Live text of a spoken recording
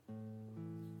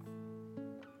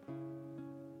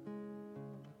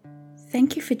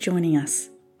Thank you for joining us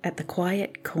at the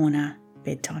Quiet Corner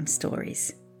Bedtime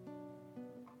Stories,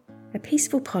 a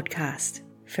peaceful podcast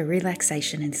for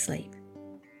relaxation and sleep.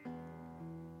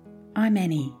 I'm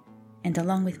Annie, and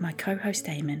along with my co-host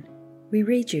Eamon, we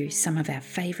read you some of our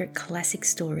favourite classic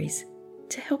stories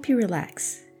to help you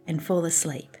relax and fall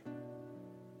asleep.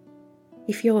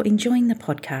 If you're enjoying the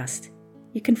podcast,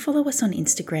 you can follow us on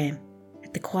Instagram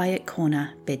at the Quiet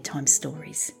Corner Bedtime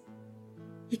Stories.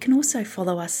 You can also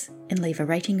follow us and leave a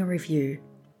rating or review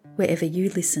wherever you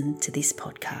listen to this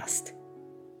podcast.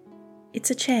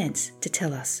 It's a chance to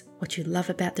tell us what you love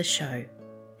about the show,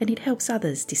 and it helps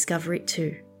others discover it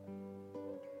too.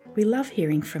 We love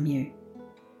hearing from you,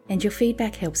 and your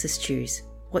feedback helps us choose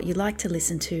what you like to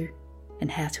listen to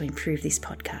and how to improve this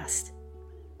podcast.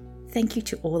 Thank you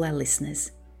to all our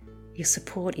listeners. Your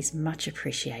support is much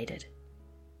appreciated.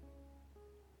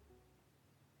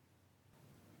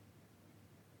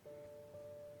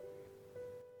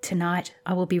 Tonight,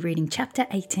 I will be reading Chapter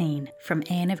 18 from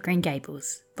Anne of Green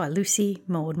Gables by Lucy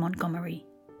Maud Montgomery.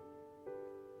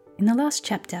 In the last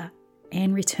chapter,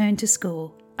 Anne returned to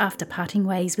school after parting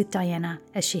ways with Diana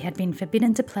as she had been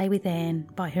forbidden to play with Anne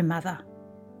by her mother.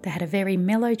 They had a very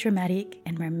melodramatic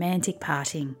and romantic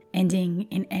parting, ending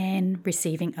in Anne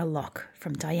receiving a lock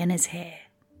from Diana's hair.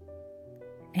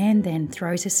 Anne then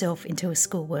throws herself into her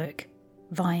schoolwork,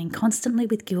 vying constantly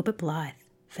with Gilbert Blythe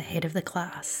for head of the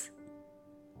class.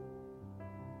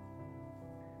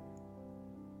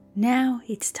 Now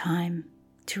it's time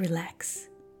to relax.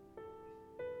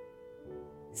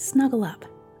 Snuggle up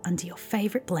under your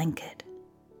favourite blanket.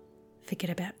 Forget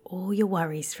about all your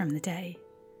worries from the day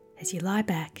as you lie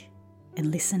back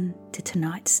and listen to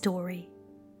tonight's story.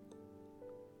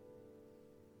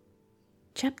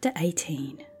 Chapter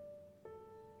 18.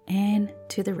 Anne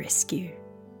to the rescue.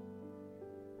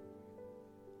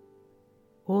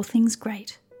 All things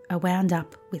great are wound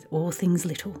up with all things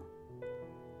little.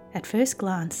 At first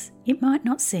glance, it might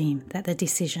not seem that the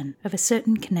decision of a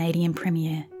certain Canadian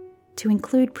Premier to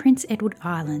include Prince Edward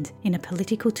Island in a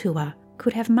political tour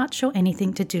could have much or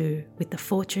anything to do with the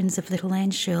fortunes of little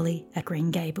Anne Shirley at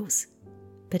Green Gables,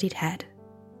 but it had.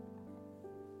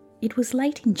 It was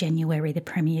late in January the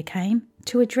Premier came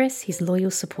to address his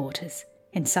loyal supporters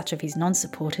and such of his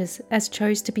non-supporters as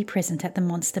chose to be present at the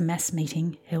monster mass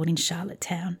meeting held in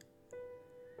Charlottetown.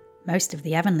 Most of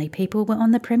the Avonlea people were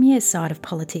on the Premier's side of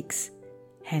politics.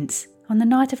 Hence, on the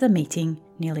night of the meeting,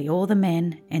 nearly all the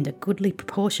men and a goodly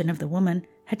proportion of the women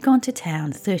had gone to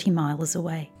town 30 miles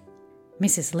away.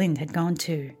 Mrs. Lynde had gone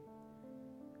too.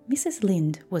 Mrs.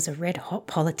 Lynde was a red-hot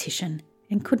politician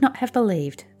and could not have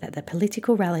believed that the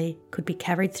political rally could be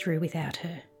carried through without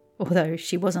her, although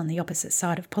she was on the opposite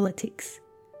side of politics.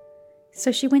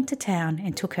 So she went to town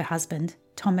and took her husband,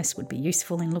 Thomas would be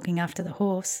useful in looking after the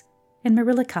horse, and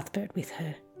Marilla Cuthbert with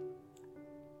her.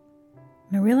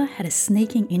 Marilla had a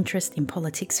sneaking interest in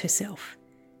politics herself,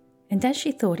 and as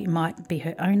she thought it might be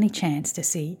her only chance to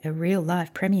see a real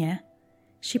live Premier,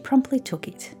 she promptly took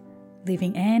it,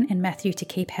 leaving Anne and Matthew to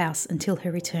keep house until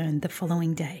her return the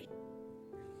following day.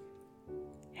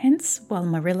 Hence, while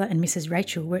Marilla and Mrs.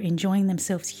 Rachel were enjoying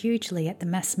themselves hugely at the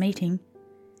mass meeting,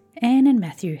 Anne and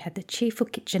Matthew had the cheerful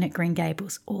kitchen at Green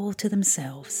Gables all to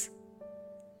themselves.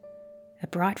 A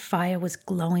bright fire was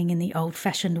glowing in the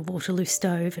old-fashioned Waterloo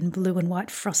stove, and blue and white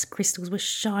frost crystals were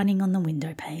shining on the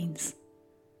window panes.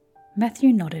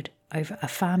 Matthew nodded over a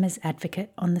Farmer's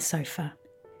Advocate on the sofa,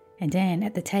 and Anne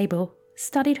at the table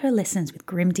studied her lessons with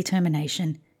grim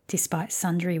determination, despite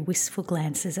sundry wistful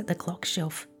glances at the clock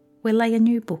shelf, where lay a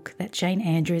new book that Jane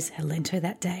Andrews had lent her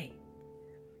that day.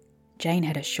 Jane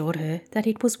had assured her that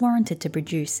it was warranted to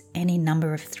produce any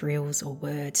number of thrills or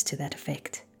words to that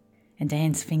effect, and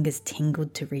Anne's fingers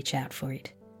tingled to reach out for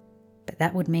it. But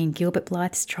that would mean Gilbert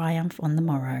Blythe's triumph on the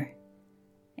morrow.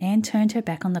 Anne turned her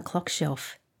back on the clock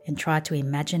shelf and tried to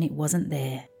imagine it wasn't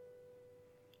there.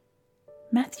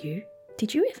 Matthew,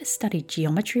 did you ever study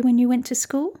geometry when you went to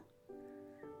school?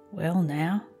 Well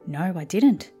now, no, I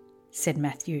didn't, said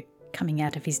Matthew, coming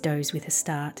out of his doze with a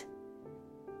start.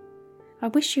 I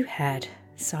wish you had,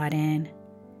 sighed Anne,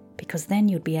 because then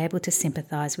you'd be able to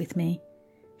sympathise with me.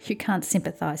 You can't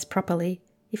sympathise properly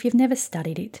if you've never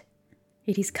studied it.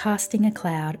 It is casting a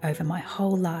cloud over my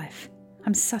whole life.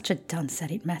 I'm such a dunce at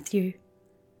it, Matthew.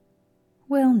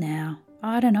 Well now,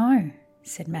 I don't know,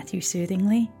 said Matthew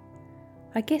soothingly.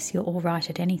 I guess you're all right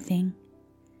at anything.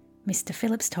 Mr.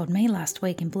 Phillips told me last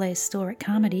week in Blair's store at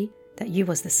Carmody that you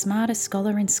was the smartest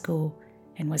scholar in school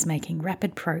and was making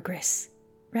rapid progress.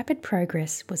 Rapid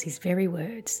progress was his very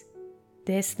words.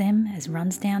 There's them as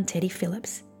runs down Teddy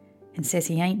Phillips and says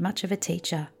he ain't much of a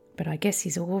teacher, but I guess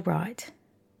he's all right.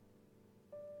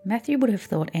 Matthew would have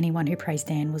thought anyone who praised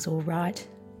Anne was all right.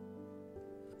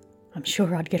 I'm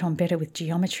sure I'd get on better with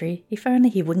geometry if only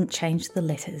he wouldn't change the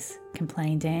letters,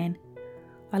 complained Anne.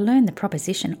 I learn the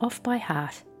proposition off by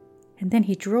heart, and then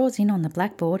he draws in on the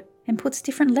blackboard and puts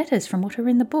different letters from what are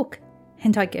in the book,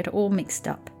 and I get all mixed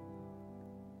up.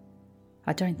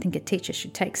 I don't think a teacher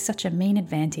should take such a mean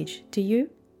advantage, do you?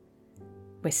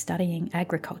 We're studying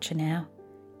agriculture now,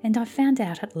 and I've found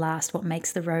out at last what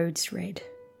makes the roads red.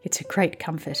 It's a great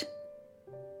comfort.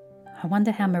 I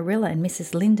wonder how Marilla and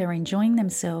Mrs. Lynde are enjoying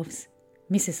themselves.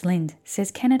 Mrs. Lynde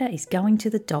says Canada is going to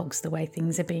the dogs the way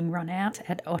things are being run out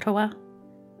at Ottawa,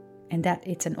 and that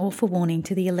it's an awful warning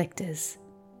to the electors.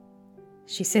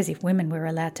 She says if women were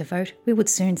allowed to vote, we would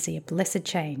soon see a blessed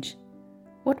change.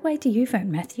 What way do you vote,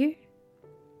 Matthew?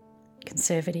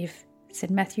 Conservative,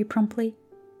 said Matthew promptly.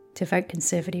 To vote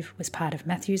Conservative was part of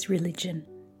Matthew's religion.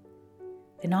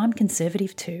 Then I'm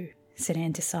Conservative too, said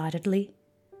Anne decidedly.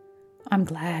 I'm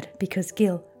glad, because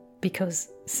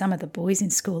some of the boys in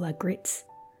school are grits.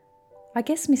 I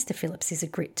guess Mr. Phillips is a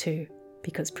grit too,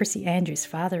 because Prissy Andrews'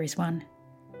 father is one.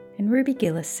 And Ruby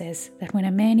Gillis says that when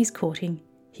a man is courting,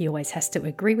 he always has to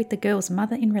agree with the girl's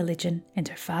mother in religion and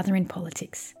her father in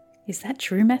politics. Is that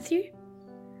true, Matthew?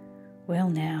 Well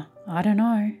now, I don't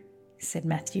know, said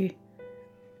Matthew.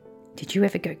 Did you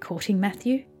ever go courting,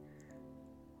 Matthew?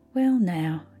 Well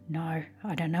now, no,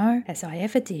 I don't know as I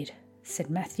ever did, said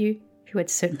Matthew, who had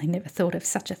certainly never thought of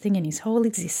such a thing in his whole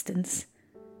existence.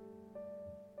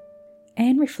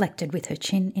 Anne reflected with her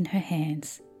chin in her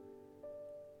hands.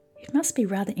 It must be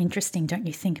rather interesting, don't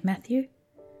you think, Matthew?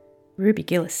 Ruby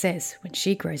Gillis says when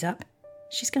she grows up,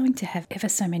 she's going to have ever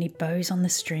so many bows on the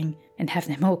string and have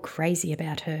them all crazy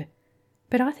about her.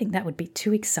 But I think that would be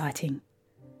too exciting.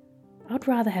 I'd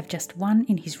rather have just one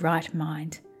in his right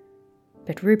mind.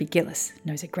 But Ruby Gillis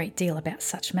knows a great deal about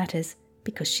such matters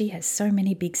because she has so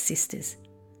many big sisters.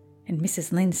 And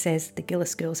Mrs. Lynde says the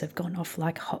Gillis girls have gone off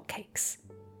like hotcakes.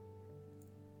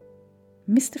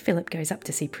 Mr. Phillip goes up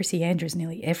to see Prissy Andrews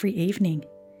nearly every evening.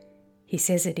 He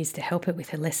says it is to help her with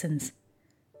her lessons.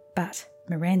 But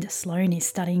Miranda Sloane is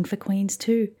studying for Queen's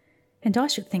too, and I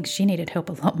should think she needed help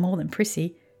a lot more than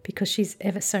Prissy because she's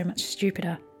ever so much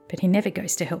stupider, but he never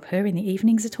goes to help her in the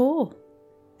evenings at all.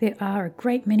 There are a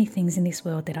great many things in this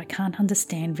world that I can't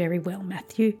understand very well,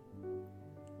 Matthew.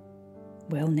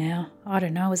 Well now, I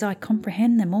don't know as I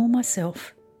comprehend them all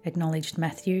myself, acknowledged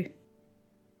Matthew.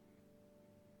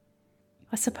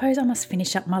 I suppose I must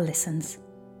finish up my lessons.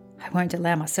 I won't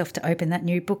allow myself to open that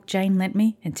new book Jane lent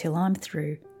me until I'm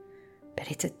through. But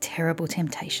it's a terrible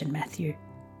temptation, Matthew.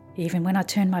 Even when I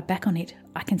turn my back on it,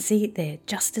 I can see it there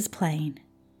just as plain.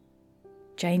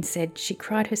 Jane said she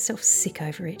cried herself sick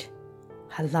over it.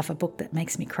 I love a book that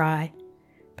makes me cry.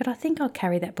 But I think I'll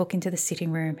carry that book into the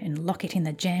sitting room and lock it in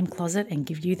the jam closet and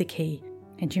give you the key.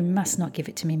 And you must not give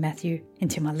it to me, Matthew,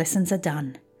 until my lessons are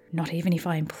done. Not even if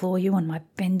I implore you on my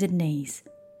bended knees.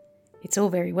 It's all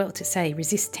very well to say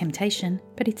resist temptation,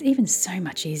 but it's even so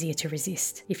much easier to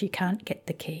resist if you can't get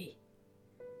the key.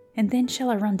 And then shall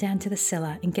I run down to the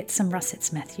cellar and get some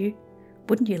russets, Matthew?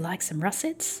 Wouldn't you like some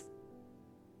russets?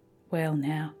 Well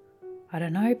now, I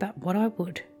don't know but what I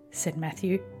would, said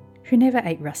Matthew, who never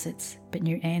ate russets but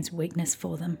knew Anne's weakness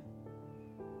for them.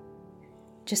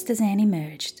 Just as Anne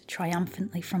emerged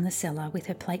triumphantly from the cellar with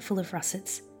her plateful of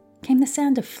russets, came the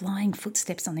sound of flying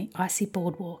footsteps on the icy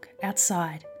boardwalk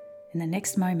outside, and the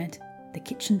next moment the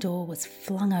kitchen door was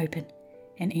flung open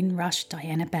and in rushed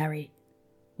Diana Barry,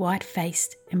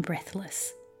 white-faced and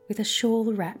breathless, with a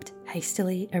shawl wrapped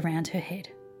hastily around her head.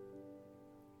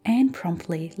 Anne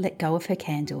promptly let go of her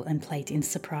candle and plate in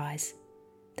surprise.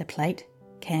 The plate,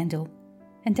 candle,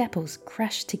 and apples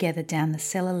crashed together down the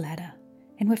cellar ladder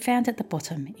and were found at the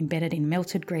bottom embedded in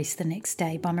melted grease the next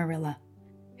day by Marilla,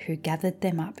 who gathered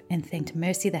them up and thanked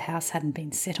mercy the house hadn't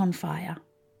been set on fire.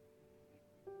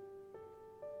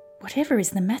 "Whatever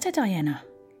is the matter, Diana?"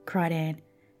 cried Anne.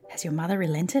 "Has your mother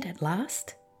relented at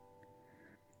last?"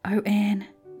 "Oh, Anne,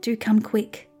 do come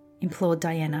quick," implored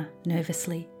Diana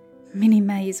nervously. "Minnie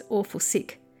May is awful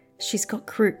sick. She's got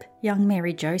croup, young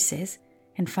Mary Jo says,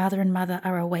 and father and mother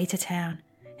are away to town,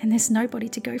 and there's nobody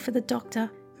to go for the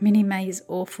doctor. Minnie May is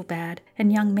awful bad,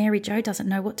 and young Mary Jo doesn't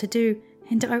know what to do,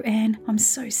 and oh, Anne, I'm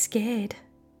so scared."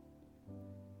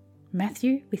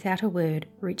 Matthew, without a word,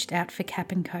 reached out for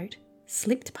cap and coat,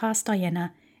 slipped past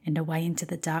Diana and away into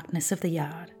the darkness of the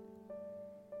yard.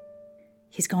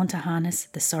 "He's gone to harness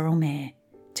the sorrel mare,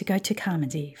 to go to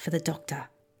Carmody for the doctor,"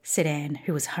 said Anne,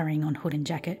 who was hurrying on hood and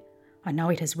jacket. "I know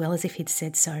it as well as if he'd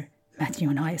said so. Matthew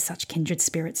and I are such kindred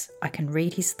spirits, I can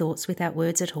read his thoughts without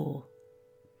words at all."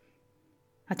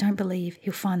 "I don't believe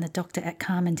he'll find the doctor at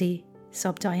Carmody,"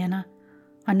 sobbed Diana.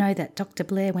 "I know that Dr.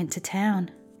 Blair went to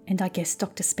town, and I guess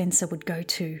Dr. Spencer would go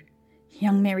too.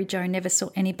 Young Mary Jo never saw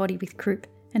anybody with croup,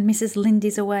 and Mrs.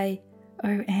 Lindy's away.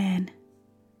 Oh, Anne."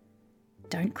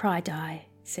 "Don't cry, Di,"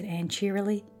 said Anne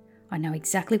cheerily. "I know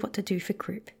exactly what to do for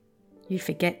croup. You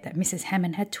forget that Mrs.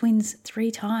 Hammond had twins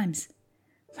 3 times.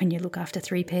 When you look after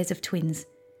 3 pairs of twins,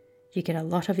 you get a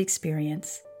lot of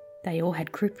experience. They all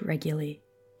had croup regularly.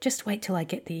 Just wait till I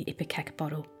get the ipecac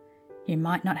bottle. You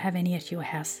might not have any at your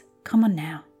house. Come on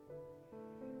now."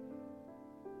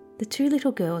 The 2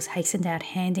 little girls hastened out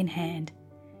hand in hand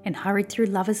and hurried through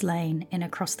Lover's Lane and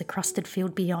across the crusted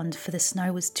field beyond, for the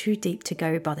snow was too deep to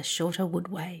go by the shorter wood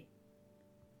way.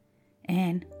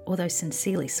 Anne, although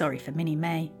sincerely sorry for Minnie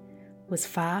May, was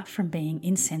far from being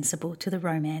insensible to the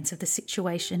romance of the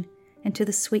situation and to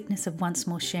the sweetness of once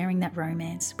more sharing that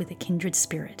romance with a kindred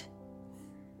spirit.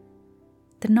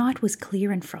 The night was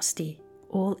clear and frosty,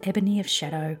 all ebony of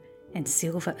shadow and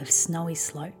silver of snowy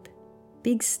slope.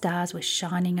 Big stars were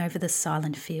shining over the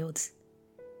silent fields.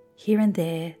 Here and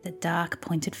there the dark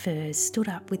pointed firs stood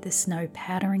up with the snow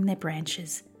powdering their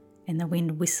branches and the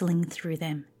wind whistling through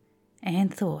them. Anne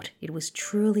thought it was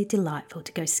truly delightful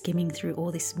to go skimming through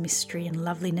all this mystery and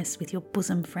loveliness with your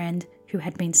bosom friend who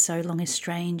had been so long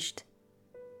estranged.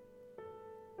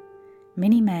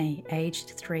 Minnie May, aged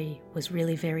 3, was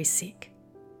really very sick.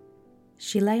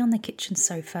 She lay on the kitchen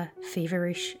sofa,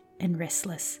 feverish and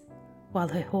restless, while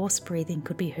her hoarse breathing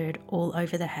could be heard all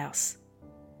over the house.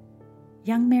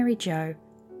 Young Mary Jo,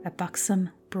 a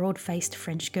buxom, broad-faced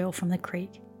French girl from the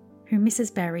creek, whom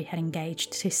Mrs. Barry had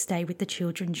engaged to stay with the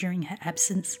children during her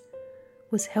absence,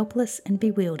 was helpless and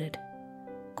bewildered,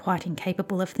 quite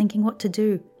incapable of thinking what to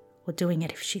do or doing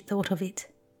it if she thought of it.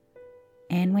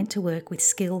 Anne went to work with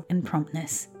skill and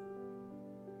promptness.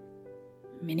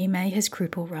 "Minnie May has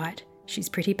croup all right. She's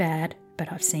pretty bad,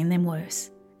 but I've seen them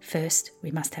worse. First,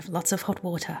 we must have lots of hot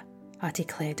water. I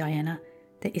declare, Diana,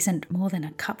 there isn't more than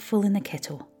a cupful in the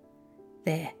kettle.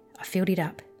 There, I filled it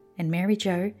up. And Mary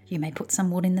Jo, you may put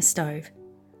some wood in the stove.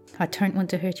 I don't want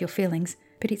to hurt your feelings,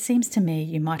 but it seems to me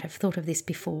you might have thought of this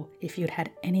before if you'd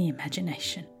had any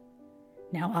imagination.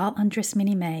 Now I'll undress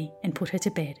Minnie May and put her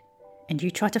to bed, and you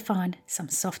try to find some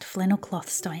soft flannel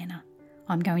cloths, Diana.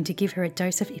 I'm going to give her a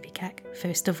dose of ipecac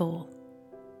first of all."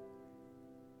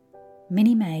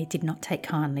 Minnie May did not take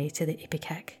kindly to the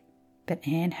ipecac, but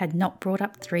Anne had not brought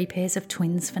up 3 pairs of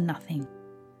twins for nothing.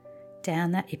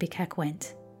 Down that ipecac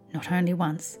went, not only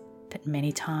once, but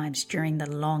many times during the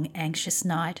long, anxious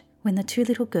night when the 2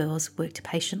 little girls worked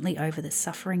patiently over the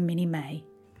suffering Minnie May,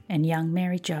 and young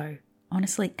Mary Jo,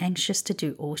 honestly anxious to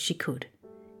do all she could,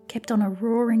 kept on a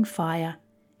roaring fire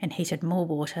and heated more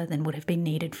water than would have been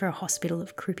needed for a hospital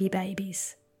of croupy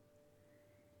babies.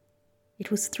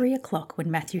 It was 3 o'clock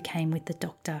when Matthew came with the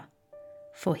doctor,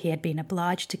 for he had been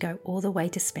obliged to go all the way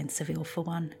to Spencerville for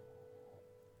one.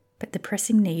 But the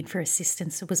pressing need for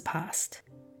assistance was past.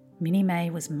 Minnie May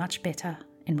was much better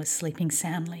and was sleeping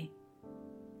soundly.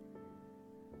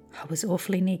 "I was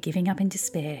awfully near giving up in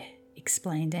despair,"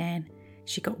 explained Anne.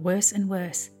 "She got worse and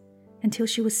worse, until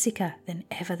she was sicker than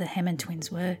ever the Hammond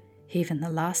twins were, even the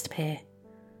last pair.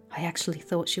 I actually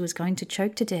thought she was going to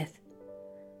choke to death.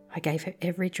 I gave her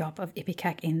every drop of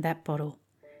ipecac in that bottle,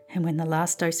 and when the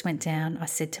last dose went down, I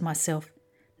said to myself,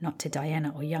 not to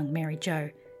Diana or young Mary Jo,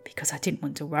 because I didn't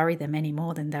want to worry them any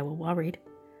more than they were worried,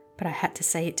 but I had to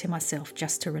say it to myself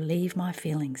just to relieve my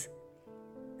feelings.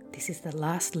 This is the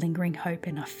last lingering hope,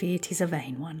 and I fear 'tis a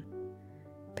vain one."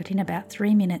 But in about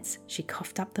 3 minutes she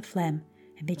coughed up the phlegm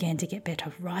and began to get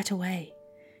better right away.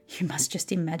 You must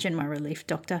just imagine my relief,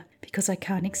 Doctor, because I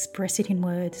can't express it in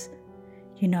words.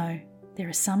 You know, there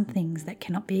are some things that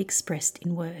cannot be expressed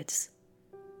in words.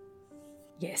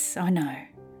 "Yes, I know,"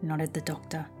 nodded the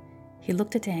doctor. He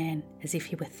looked at Anne as if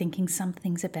he were thinking some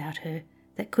things about her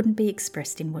that couldn't be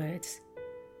expressed in words.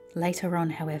 Later on,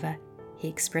 however, he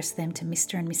expressed them to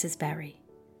Mr. and Mrs. Barry.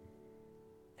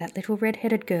 "That little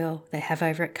red-headed girl they have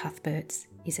over at Cuthbert's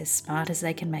is as smart as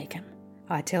they can make 'em.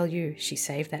 I tell you, she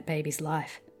saved that baby's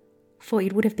life, for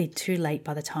it would have been too late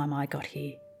by the time I got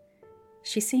here.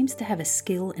 She seems to have a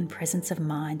skill and presence of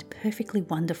mind perfectly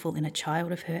wonderful in a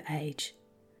child of her age.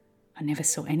 I never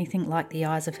saw anything like the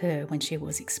eyes of her when she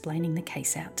was explaining the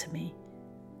case out to me."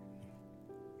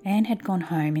 Anne had gone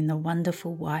home in the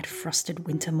wonderful white frosted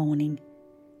winter morning,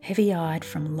 heavy-eyed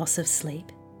from loss of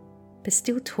sleep, but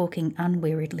still talking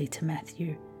unweariedly to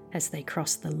Matthew as they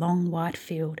crossed the long white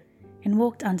field and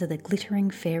walked under the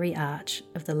glittering fairy arch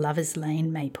of the Lover's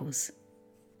Lane maples.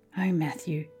 "Oh,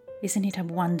 Matthew, isn't it a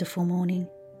wonderful morning?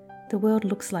 The world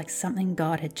looks like something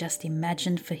God had just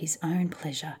imagined for his own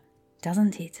pleasure,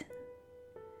 doesn't it?"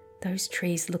 Those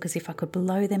trees look as if I could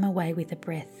blow them away with a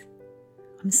breath.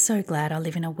 I'm so glad I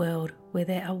live in a world where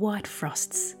there are white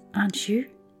frosts, aren't you?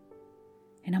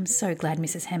 And I'm so glad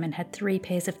Mrs. Hammond had 3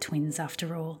 pairs of twins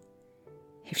after all.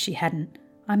 If she hadn't,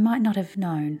 I might not have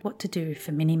known what to do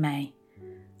for Minnie May.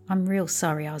 I'm real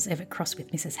sorry I was ever cross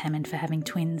with Mrs. Hammond for having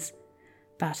twins.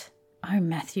 But, oh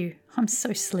Matthew, I'm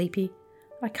so sleepy.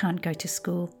 I can't go to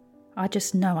school. I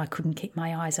just know I couldn't keep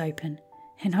my eyes open,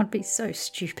 and I'd be so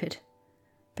stupid.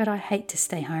 But I hate to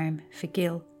stay home for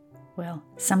Gil. Well,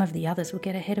 some of the others will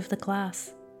get ahead of the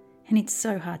class, and it's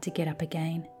so hard to get up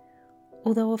again.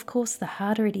 Although, of course, the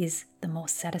harder it is, the more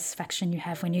satisfaction you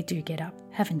have when you do get up,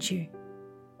 haven't you?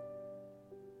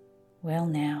 Well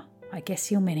now, I guess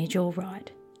you'll manage all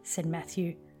right, said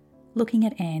Matthew, looking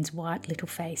at Anne's white little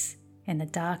face and the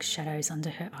dark shadows under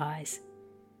her eyes.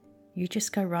 You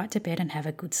just go right to bed and have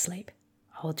a good sleep.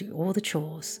 I'll do all the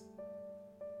chores.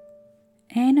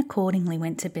 Anne accordingly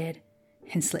went to bed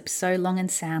and slept so long and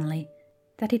soundly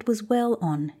that it was well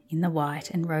on in the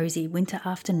white and rosy winter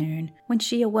afternoon when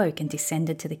she awoke and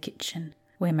descended to the kitchen,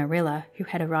 where Marilla, who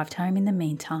had arrived home in the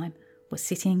meantime, was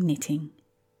sitting knitting.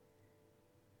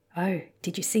 "Oh,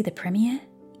 did you see the Premier?"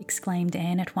 exclaimed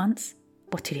Anne at once.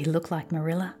 "What did he look like,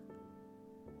 Marilla?"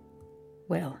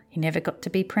 "Well, he never got to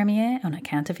be Premier on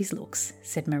account of his looks,"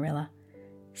 said Marilla.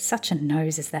 "Such a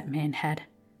nose as that man had.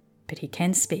 But he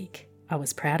can speak. I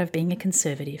was proud of being a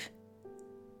Conservative.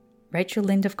 Rachel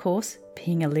Lynde, of course,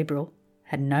 being a Liberal,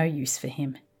 had no use for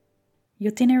him.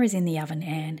 Your dinner is in the oven,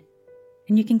 Anne,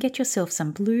 and you can get yourself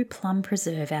some blue plum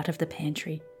preserve out of the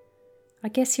pantry. I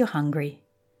guess you're hungry.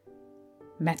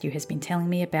 Matthew has been telling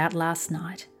me about last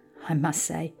night. I must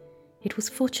say, it was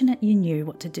fortunate you knew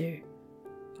what to do.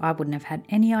 I wouldn't have had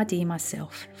any idea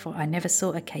myself, for I never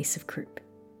saw a case of croup.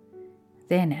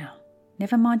 There now,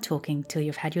 never mind talking till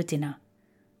you've had your dinner.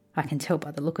 I can tell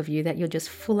by the look of you that you're just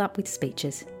full up with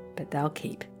speeches, but they'll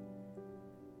keep."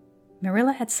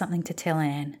 Marilla had something to tell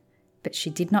Anne, but she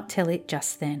did not tell it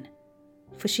just then,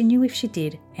 for she knew if she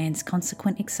did, Anne's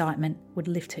consequent excitement would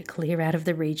lift her clear out of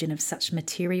the region of such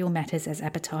material matters as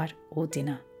appetite or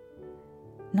dinner.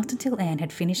 Not until Anne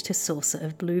had finished her saucer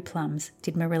of blue plums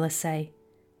did Marilla say,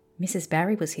 "Mrs.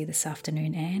 Barry was here this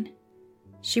afternoon, Anne.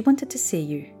 She wanted to see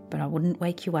you, but I wouldn't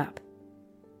wake you up.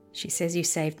 She says you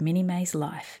saved Minnie May's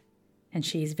life, and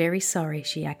she is very sorry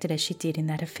she acted as she did in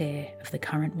that affair of the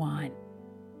currant wine.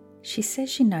 She says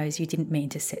she knows you didn't mean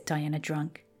to set Diana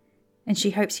drunk, and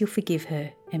she hopes you'll forgive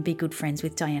her and be good friends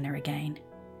with Diana again.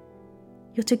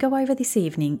 You're to go over this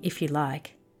evening if you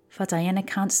like, for Diana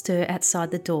can't stir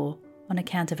outside the door on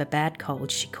account of a bad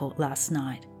cold she caught last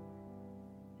night.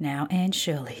 Now, Anne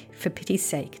Shirley, for pity's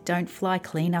sake, don't fly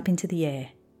clean up into the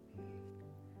air."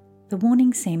 The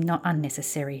warning seemed not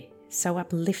unnecessary, so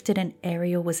uplifted and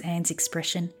aerial was Anne's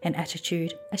expression and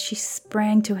attitude as she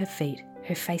sprang to her feet,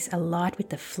 her face alight with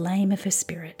the flame of her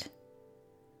spirit.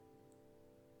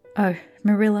 "Oh,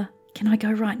 Marilla, can I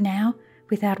go right now,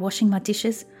 without washing my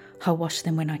dishes? I'll wash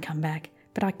them when I come back,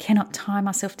 but I cannot tie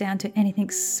myself down to anything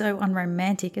so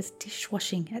unromantic as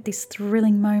dishwashing at this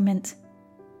thrilling moment."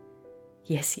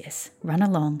 Yes, run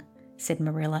along," said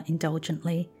Marilla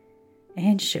indulgently.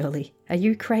 "Anne Shirley, are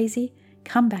you crazy?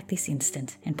 Come back this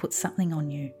instant and put something on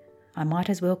you. I might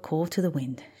as well call to the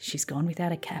wind. She's gone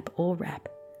without a cap or wrap.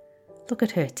 Look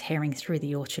at her tearing through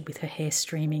the orchard with her hair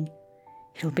streaming.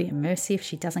 It'll be a mercy if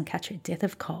she doesn't catch her death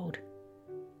of cold."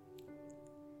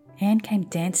 Anne came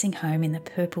dancing home in the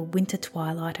purple winter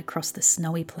twilight across the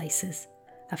snowy places.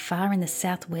 Afar in the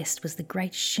southwest was the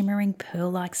great shimmering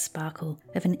pearl-like sparkle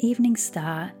of an evening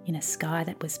star in a sky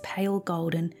that was pale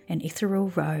golden and ethereal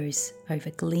rose over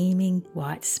gleaming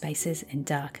white spaces and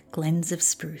dark glens of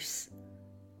spruce.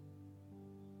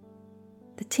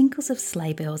 The tinkles of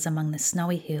sleigh bells among the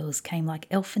snowy hills came like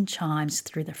elfin chimes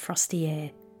through the frosty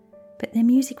air, but their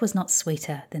music was not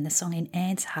sweeter than the song in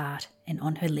Anne's heart and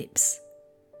on her lips.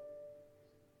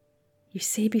 "You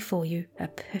see before you a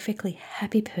perfectly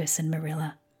happy person,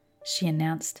 Marilla," she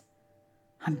announced.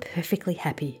 "I'm perfectly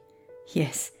happy.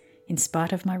 Yes, in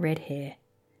spite of my red hair.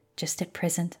 Just at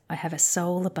present I have a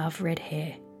soul above red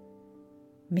hair.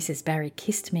 Mrs. Barry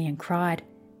kissed me and cried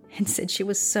and said she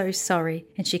was so sorry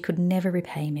and she could never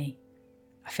repay me.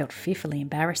 I felt fearfully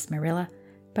embarrassed, Marilla,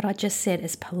 but I just said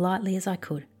as politely as I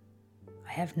could,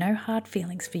 'I have no hard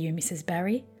feelings for you, Mrs.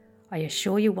 Barry. I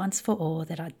assure you once for all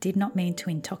that I did not mean to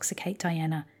intoxicate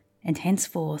Diana, and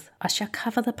henceforth I shall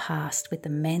cover the past with the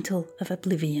mantle of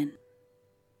oblivion.'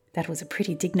 That was a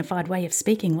pretty dignified way of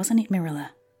speaking, wasn't it,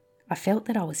 Marilla? I felt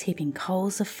that I was heaping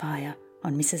coals of fire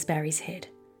on Mrs. Barry's head.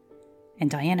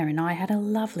 And Diana and I had a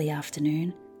lovely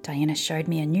afternoon, Diana showed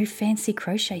me a new fancy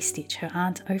crochet stitch her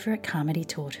aunt over at Carmody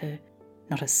taught her.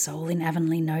 Not a soul in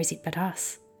Avonlea knows it but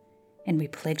us. And we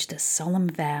pledged a solemn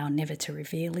vow never to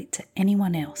reveal it to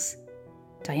anyone else.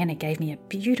 Diana gave me a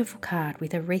beautiful card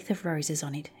with a wreath of roses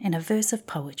on it and a verse of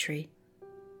poetry.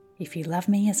 If you love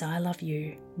me as I love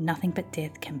you, nothing but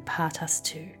death can part us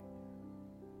two.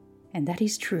 And that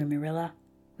is true, Marilla.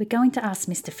 We're going to ask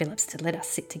Mr. Phillips to let us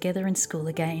sit together in school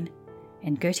again,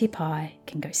 and Gertie Pye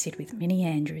can go sit with Minnie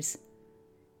Andrews.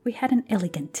 We had an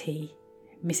elegant tea.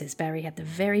 Mrs. Barry had the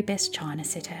very best china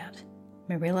set out.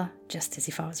 Marilla, just as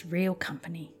if I was real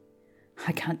company.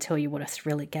 I can't tell you what a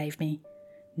thrill it gave me.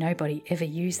 Nobody ever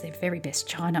used their very best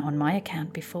china on my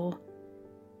account before.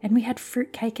 And we had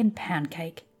fruitcake and pound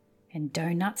cake, and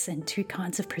doughnuts and 2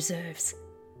 kinds of preserves.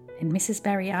 And Mrs.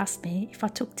 Barry asked me if I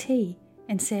took tea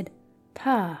and said,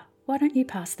 "Pa, why don't you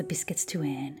pass the biscuits to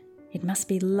Anne? It must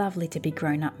be lovely to be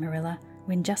grown up, Marilla,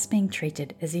 when just being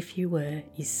treated as if you were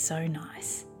is so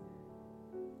nice."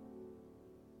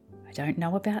 "I don't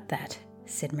know about that,"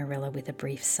 said Marilla with a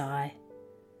brief sigh.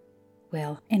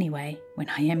 "Well, anyway, when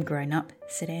I am grown up,"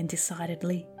 said Anne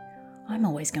decidedly, "I'm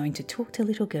always going to talk to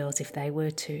little girls if they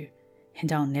were too,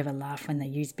 and I'll never laugh when they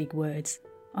use big words.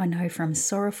 I know from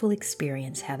sorrowful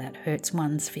experience how that hurts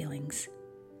one's feelings."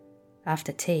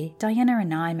 After tea, Diana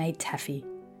and I made taffy.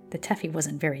 The taffy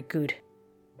wasn't very good.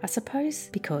 I suppose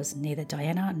because neither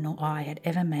Diana nor I had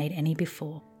ever made any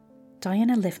before.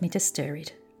 Diana left me to stir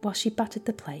it while she buttered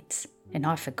the plates, and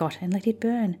I forgot and let it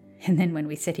burn. And then when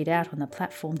we set it out on the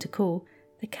platform to cool,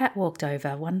 the cat walked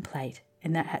over one plate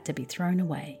and that had to be thrown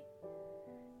away.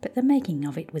 But the making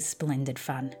of it was splendid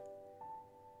fun.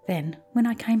 Then, when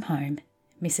I came home,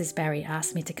 Mrs. Barry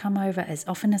asked me to come over as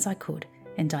often as I could,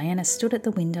 and Diana stood at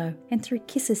the window and threw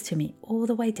kisses to me all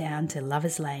the way down to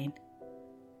Lover's Lane.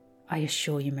 I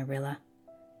assure you, Marilla,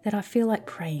 that I feel like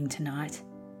praying tonight,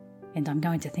 and I'm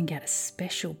going to think out a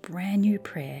special brand new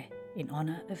prayer in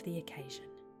honour of the occasion.